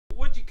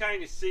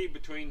kind of see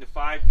between the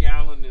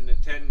 5-gallon and the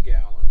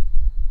 10-gallon?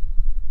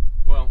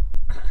 Well,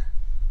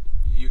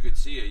 you could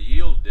see a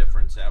yield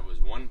difference. That was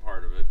one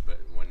part of it, but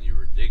when you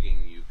were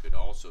digging, you could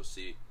also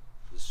see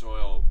the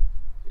soil.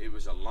 It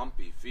was a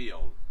lumpy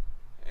field,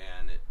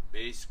 and it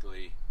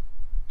basically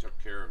took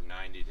care of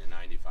 90 to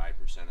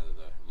 95% of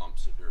the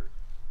lumps of dirt.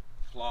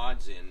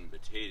 Clods in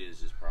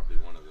potatoes is probably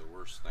one of the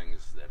worst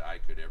things that I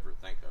could ever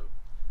think of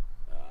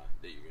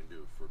that you can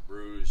do for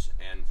bruise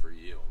and for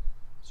yield.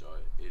 So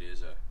it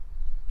is a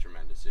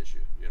tremendous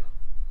issue, you know,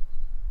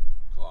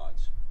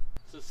 clods.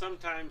 So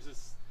sometimes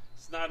it's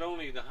not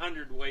only the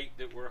hundredweight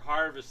that we're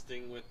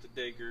harvesting with the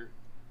digger,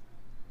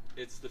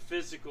 it's the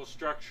physical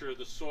structure of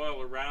the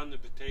soil around the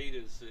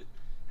potatoes that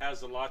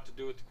has a lot to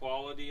do with the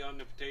quality on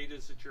the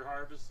potatoes that you're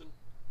harvesting?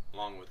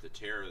 Along with the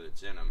tear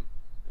that's in them,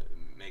 it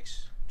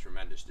makes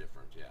tremendous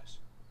difference, yes.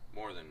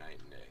 More than night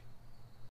and day.